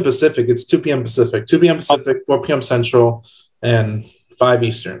 Like I'm in Pacific. It's 2 p.m. Pacific. 2 p.m. Pacific, 4 p.m. Central, and 5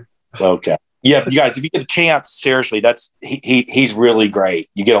 Eastern. Okay. Yeah, you guys, if you get a chance, seriously, he's really great.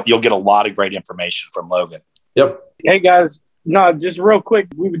 You'll get a lot of great information from Logan. Yep. Hey guys, no, just real quick.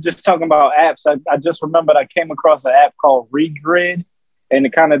 We were just talking about apps. I just remembered I came across an app called Regrid, and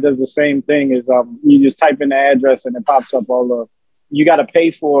it kind of does the same thing. Is you just type in the address and it pops up all the. You got to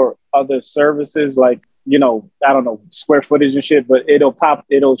pay for other services like, I don't know, square footage and shit, but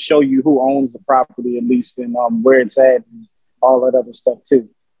it'll show you who owns the property, at least, and where it's at and all that other stuff too.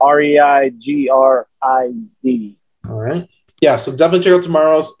 REIGRID. All right. Yeah, so definitely check out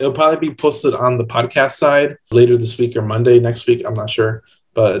tomorrow's. It'll probably be posted on the podcast side later this week or Monday next week. I'm not sure.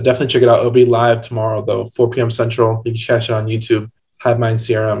 But definitely check it out. It'll be live tomorrow, though, 4 p.m. Central. You can catch it on YouTube, HiveMind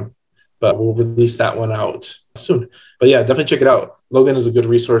CRM. But we'll release that one out soon. But yeah, definitely check it out. Logan is a good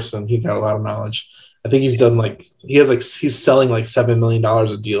resource, and he got a lot of knowledge. I think he's selling like $7 million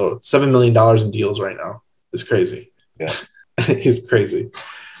a deal, $7 million in deals right now. It's crazy. Yeah. He's crazy.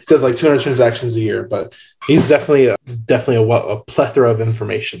 He does like 200 transactions a year, but he's definitely a plethora of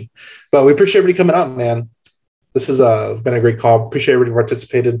information. But we appreciate everybody coming out, man. This has been a great call. Appreciate everybody who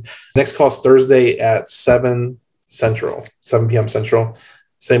participated. Next call is Thursday at 7 p.m. Central.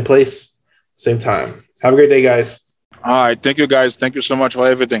 Same place, same time. Have a great day, guys. All right. Thank you, guys. Thank you so much for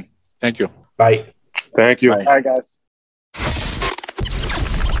everything. Thank you. Bye. Thank you. All right, guys.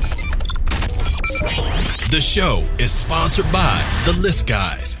 The show is sponsored by The List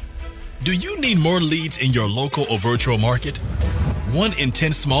Guys. Do you need more leads in your local or virtual market? 1 in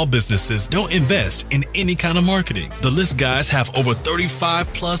 10 small businesses don't invest in any kind of marketing. The List Guys have over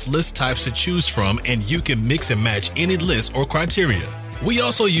 35 plus list types to choose from, and you can mix and match any list or criteria. We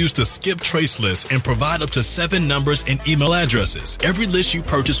also use the skip trace list and provide up to 7 numbers and email addresses. Every list you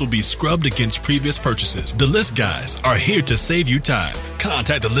purchase will be scrubbed against previous purchases. The List Guys are here to save you time.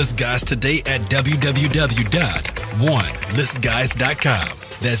 Contact the List Guys today at www.1listguys.com.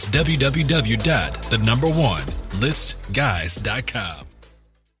 That's www.1listguys.com.